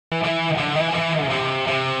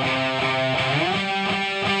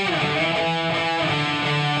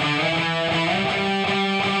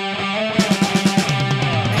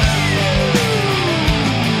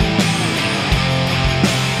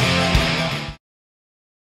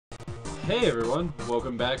Hey everyone,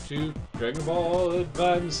 welcome back to Dragonball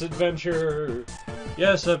Advanced Adventure.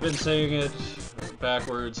 Yes, I've been saying it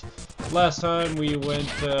backwards. Last time we went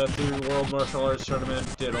through World Martial Arts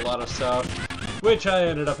Tournament, did a lot of stuff, which I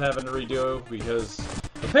ended up having to redo because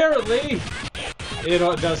apparently it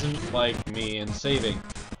doesn't like me in saving.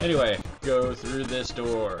 Anyway, go through this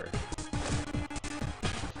door.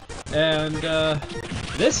 And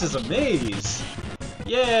this is a maze!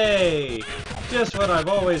 Yay! Just what I've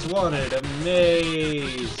always wanted, a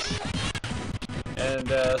maze! And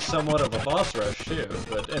somewhat of a boss rush too,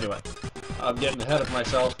 but anyway, I'm getting ahead of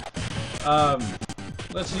myself.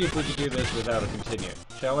 Let's see if we can do this without a continue,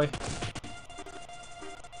 shall we?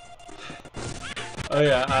 Oh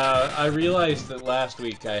yeah, I realized that last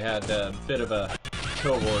week I had a bit of a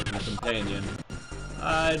cohort and companion.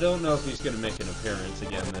 I don't know if he's going to make an appearance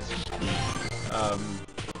again this week.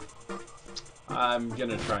 I'm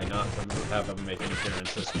gonna try not to have him make an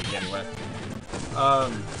appearance this week anyway.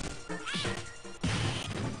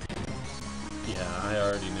 Yeah, I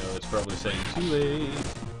already know it's probably saying too late,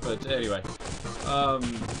 but anyway.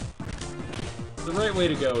 The right way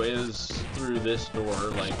to go is through this door,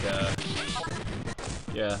 like,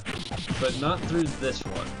 yeah, but not through this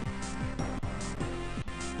one.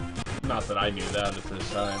 Not that I knew that at this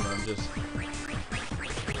time, I'm just...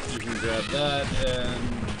 You can grab that, and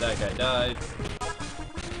that guy died.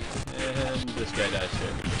 And this guy dies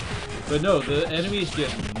too. But no, the enemies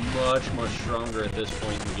get much stronger at this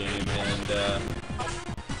point in the game, and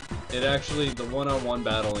it actually, the one-on-one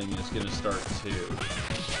battling is going to start too.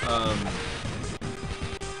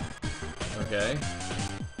 Okay.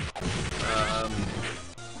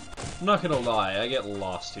 I'm not going to lie, I get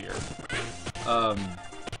lost here.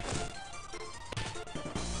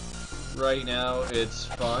 Right now, it's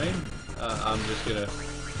fine. I'm just gonna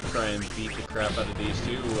try and beat the crap out of these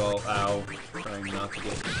two. Well, ow. Trying not to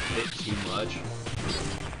get hit too much.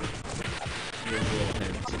 Here's a little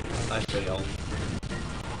hint. I fail.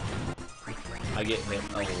 I get hit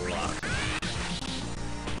a lot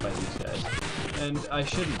by these guys. And I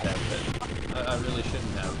shouldn't have been. I really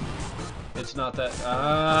shouldn't have. It's not that...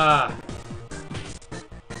 Ah!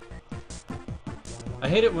 I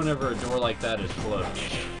hate it whenever a door like that is closed.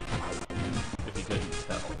 Couldn't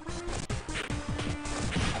tell.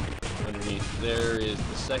 Underneath there is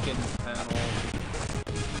the second panel,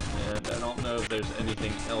 and I don't know if there's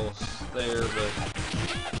anything else there, but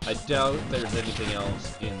I doubt there's anything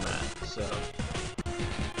else in that, so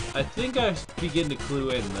I think I begin to clue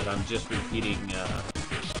in that I'm just repeating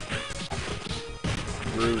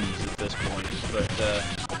rooms at this point, but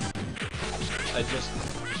I just...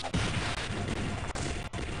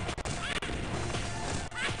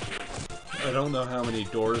 I don't know how many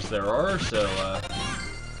doors there are, so,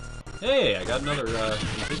 hey, I got another,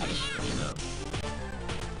 continue, you know.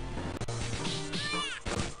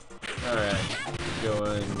 Alright,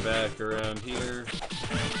 going back around here,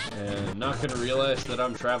 and not gonna realize that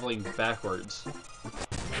I'm traveling backwards.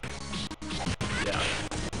 Yeah.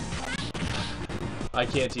 I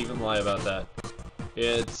can't even lie about that.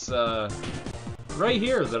 It's, right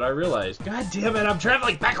here that I realized, god damn it, I'm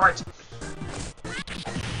traveling backwards!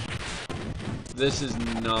 This is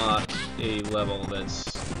not a level that's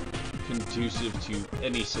conducive to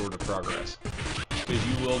any sort of progress, because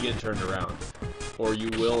you will get turned around, or you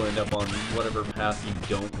will end up on whatever path you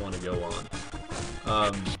don't want to go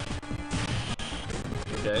on.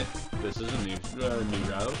 Okay, this is a new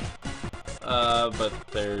route, but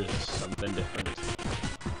there's something different.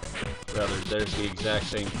 Rather, there's the exact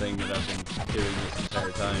same thing that I've been doing this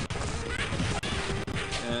entire time.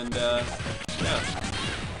 And, yeah.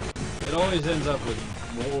 It always ends up with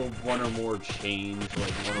one or more change,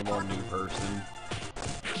 like one or more new person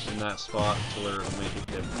in that spot to where it'll make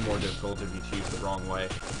it more difficult if you choose the wrong way.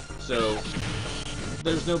 So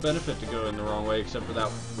there's no benefit to going the wrong way except for that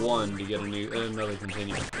one to get another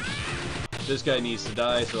continue. This guy needs to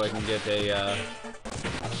die so I can get a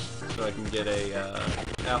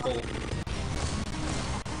apple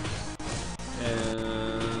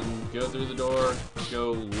and go through the door.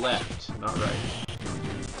 Go left, not right.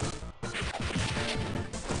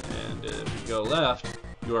 If you go left,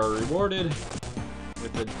 you are rewarded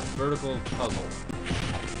with a vertical puzzle,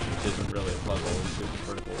 which isn't really a puzzle, it's just a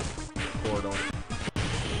vertical corridor.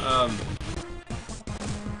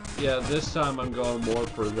 Yeah, this time I'm going more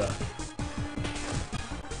for the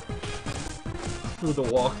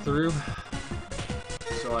walkthrough,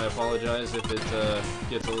 so I apologize if it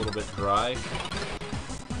gets a little bit dry.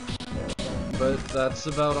 But that's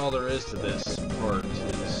about all there is to this part,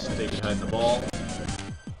 is stay behind the ball.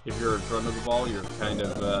 If you're in front of the ball, you're kind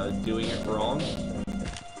of doing it wrong.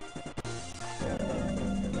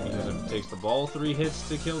 Because if takes the ball 3 hits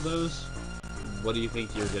to kill those. What do you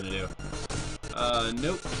think you're gonna do?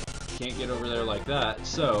 Nope. Can't get over there like that,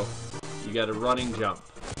 so you got a running jump.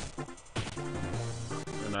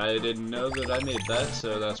 And I didn't know that I made that,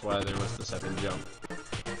 so that's why there was the second jump.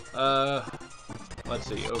 Let's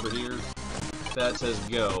see, over here, that says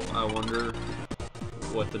go. I wonder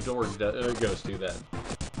what the door goes to then.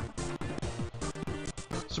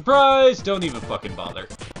 Surprise! Don't even fucking bother.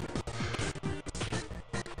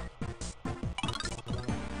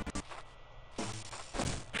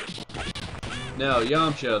 Now,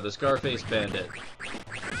 Yamcha, the Scarface Bandit.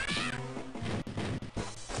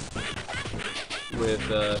 With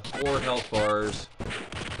 4 health bars.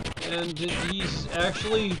 And he's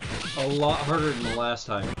actually a lot harder than the last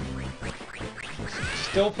time.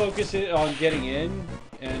 Still focus it on getting in,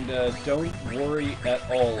 and don't worry at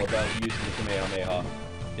all about using the Kamehameha.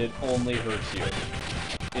 It only hurts you.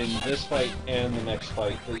 In this fight and the next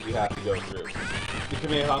fight that you have to go through. The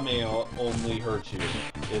Kamehameha only hurts you.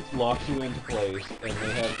 It locks you into place, and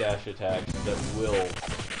they have dash attacks that will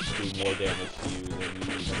do more damage to you than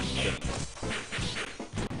you even think.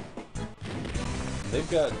 They've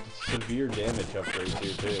got severe damage upgrades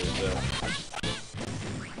here too, so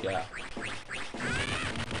yeah.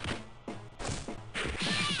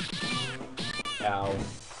 Ow.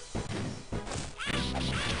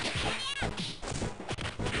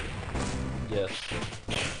 Yes.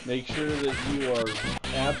 Make sure that you are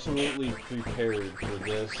absolutely prepared for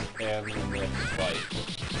this and the next fight.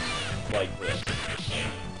 Like this.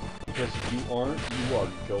 Because if you aren't, you are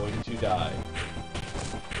going to die.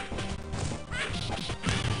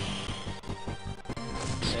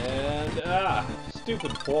 And,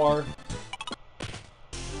 stupid Poir.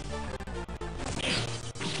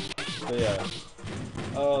 So yeah.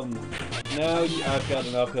 Now I've got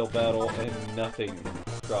an uphill battle and nothing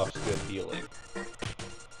drops good healing.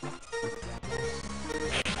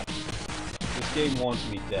 This game wants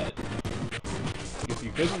me dead. If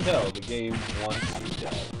you couldn't tell, the game wants me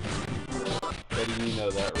dead. Letting you know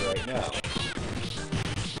that right now.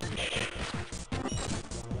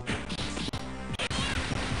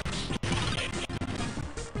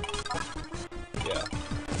 Yeah.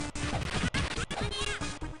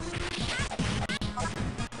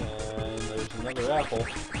 And there's another apple.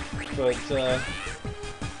 But, yeah,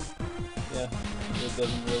 it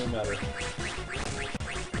doesn't really matter.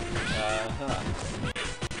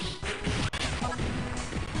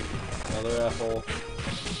 Another apple.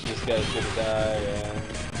 This guy's gonna die, and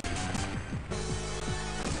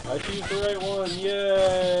I choose the right one.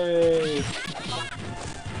 Yay!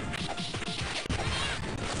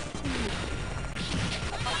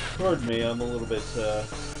 Pardon me, I'm a little bit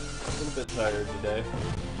tired today.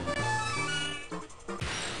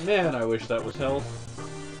 Man, I wish that was health.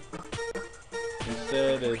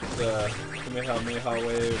 Instead, it's Kamehameha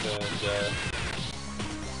Wave, and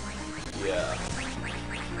yeah.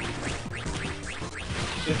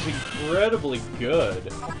 It's incredibly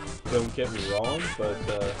good, don't get me wrong, but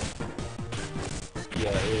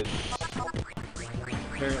yeah, it's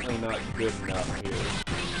apparently not good enough here.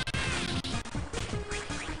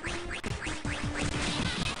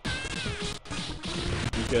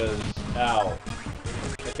 Because, ow,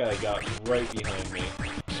 that guy got right behind me,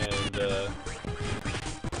 and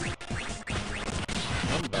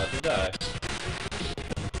I'm about to die.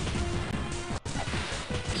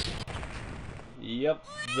 Yep,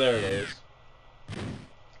 there it is.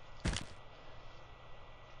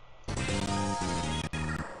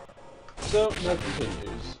 So, that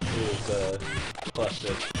continues. It was,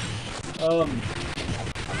 classic.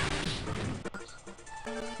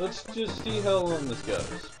 Let's just see how long this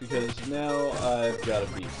goes, because now I've got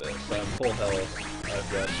to beat this. I'm full health. I've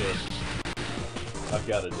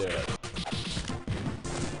got to do it.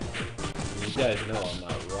 You guys know I'm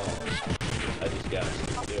not wrong. I just gotta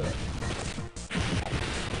do it.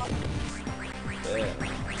 There.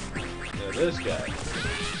 Now this guy.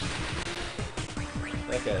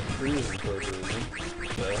 That guy's cruising for a reason.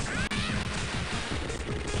 So.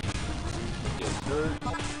 Gets hurt.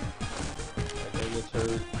 That guy gets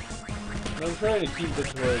hurt. And I'm trying to keep it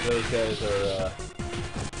to where those guys are,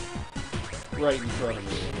 right in front of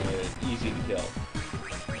me and they're easy to kill.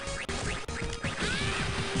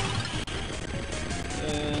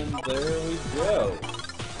 And there we go.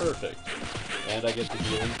 Perfect. And I get the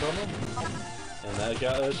healing from him. And that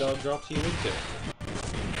dog drops healing too.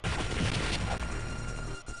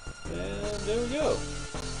 And there we go.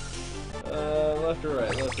 Left or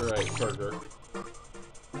right, burger.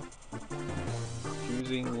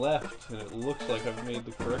 Choosing left, and it looks like I've made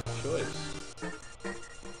the correct choice.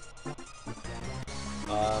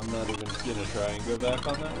 I'm not even gonna try and go back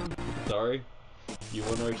on that one. Sorry. You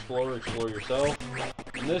want to explore, explore yourself.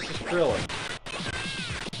 And this is Krillin.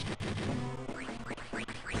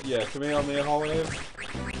 Yeah, Kamehameha Wave.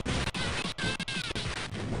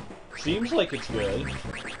 Seems like it's good.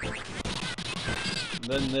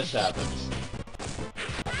 Then this happens.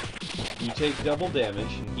 You take double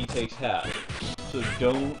damage, and he takes half. So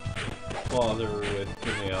don't bother with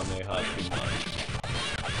Kamehameha too much.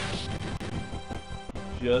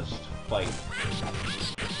 Just fight.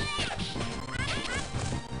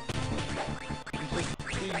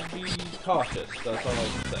 Just be cautious, that's all I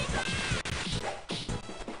can say.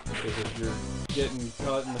 Because if you're getting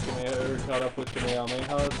caught in the caught up with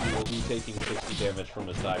Kamehamehas, you will be taking 60 damage from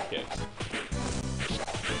his dive kicks.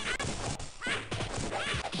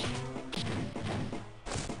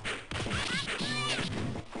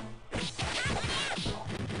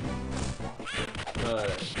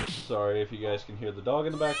 Sorry if you guys can hear the dog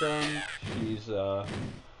in the background.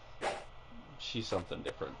 She's something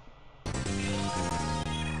different.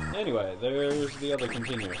 Anyway, there's the other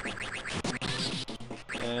continuer.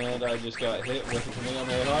 And I just got hit with a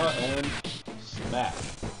Kamehameha and smack.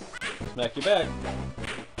 Smack you back.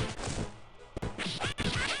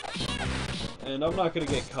 And I'm not going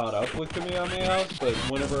to get caught up with Kamehamehas, but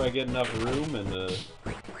whenever I get enough room and a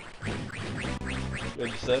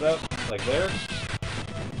good setup, like there,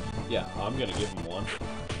 yeah, I'm going to give him one.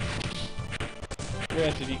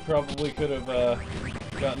 Granted, he probably could have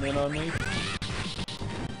gotten in on me.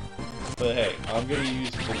 But hey, I'm going to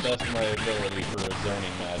use the best of my ability for a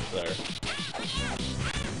zoning match there.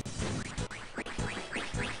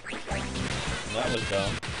 And that was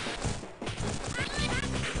dumb.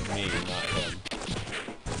 Me, not him.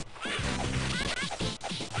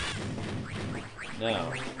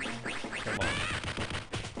 Now, come on.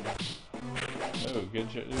 Oh,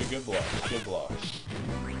 good blocks, good blocks.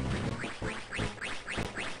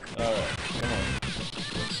 Alright, come on.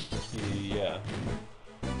 Yeah.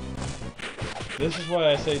 This is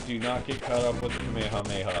why I say do not get caught up with the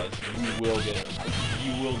Kamehamehas.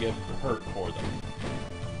 You will get hurt for them.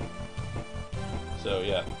 So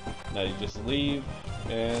yeah, now you just leave,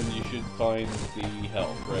 and you should find the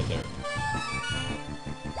health right there.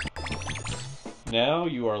 Now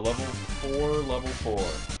you are level 4.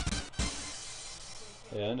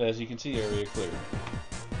 And as you can see, area cleared.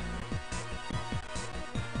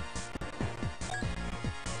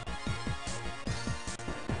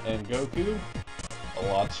 And Goku, a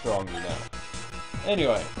lot stronger now.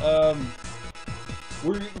 Anyway,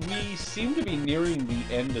 we seem to be nearing the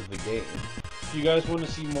end of the game. If you guys want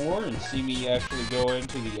to see more and see me actually go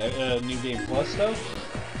into the New Game Plus stuff,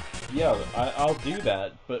 yeah, I'll do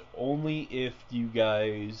that, but only if you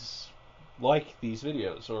guys like these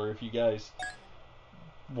videos, or if you guys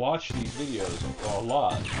watch these videos a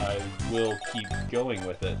lot, I will keep going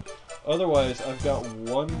with it. Otherwise, I've got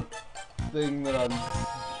one thing that I'm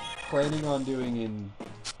planning on doing in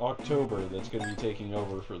October that's going to be taking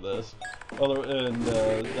over for this. And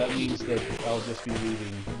that means that I'll just be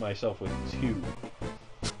leaving myself with two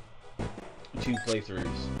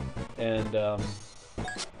playthroughs. And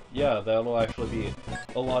yeah, that'll actually be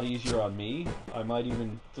a lot easier on me. I might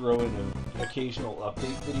even throw in an occasional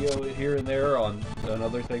update video here and there on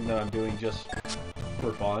another thing that I'm doing just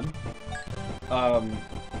for fun.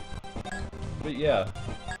 But yeah,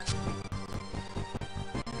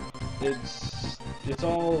 it's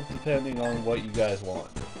all depending on what you guys want.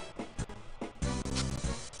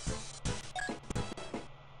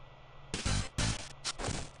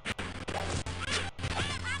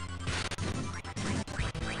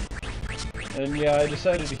 And yeah, I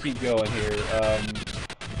decided to keep going here,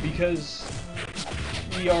 because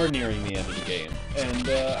we are nearing the end of the game, and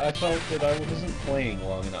I felt that I wasn't playing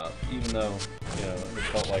long enough, even though, you know, it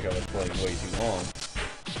felt like I was playing way too long.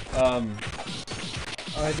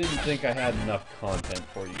 I didn't think I had enough content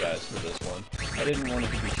for you guys for this one. I didn't want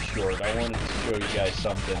it to be short. I wanted to show you guys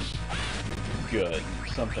something good,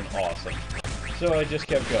 something awesome. So I just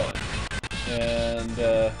kept going. And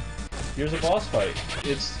here's a boss fight.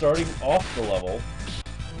 It's starting off the level,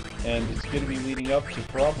 and it's going to be leading up to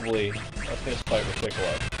probably a fist fight with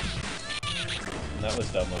Piccolo. And that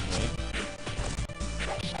was dumb of me.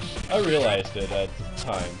 I realized it at the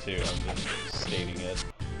time, too. I'm just stating it.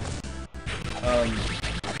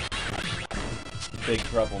 Big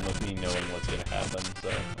problem with me knowing what's going to happen, so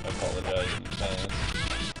I apologize in advance.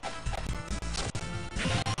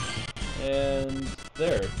 And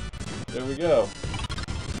there we go.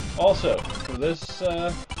 Also, for this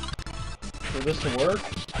to work,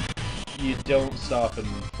 you don't stop and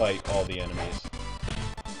fight all the enemies.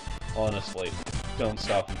 Honestly, don't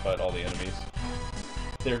stop and fight all the enemies.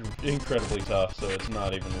 they're incredibly tough, so it's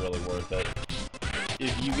not even really worth it.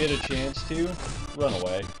 If you get a chance to, run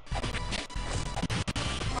away.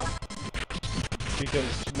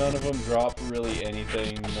 Because none of them drop really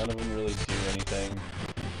anything, none of them really do anything.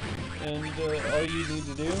 And all you need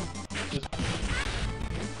to do is just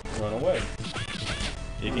run away.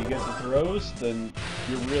 If you get the throws, then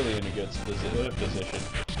you're really in a good position.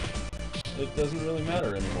 It doesn't really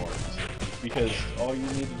matter anymore, because all you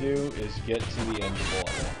need to do is get to the end of the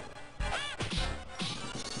level.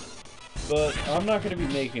 But I'm not going to be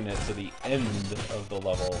making it to the end of the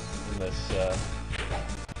level in this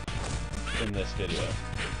video.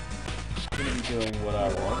 I'm going to be doing what I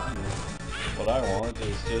want, and what I want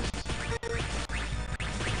is just,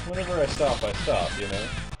 whenever I stop, you know?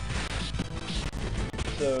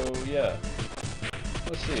 So, yeah.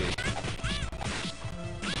 Let's see.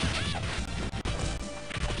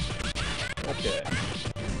 Okay.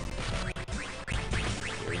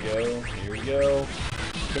 Here we go.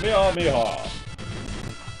 Come here, Miha!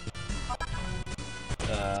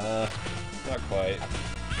 Not quite.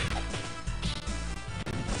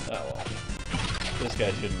 Oh well. This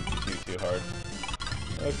guy shouldn't do too hard.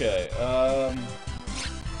 Okay,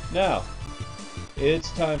 now,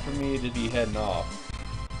 it's time for me to be heading off.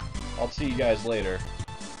 I'll see you guys later.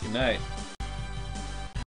 Good night.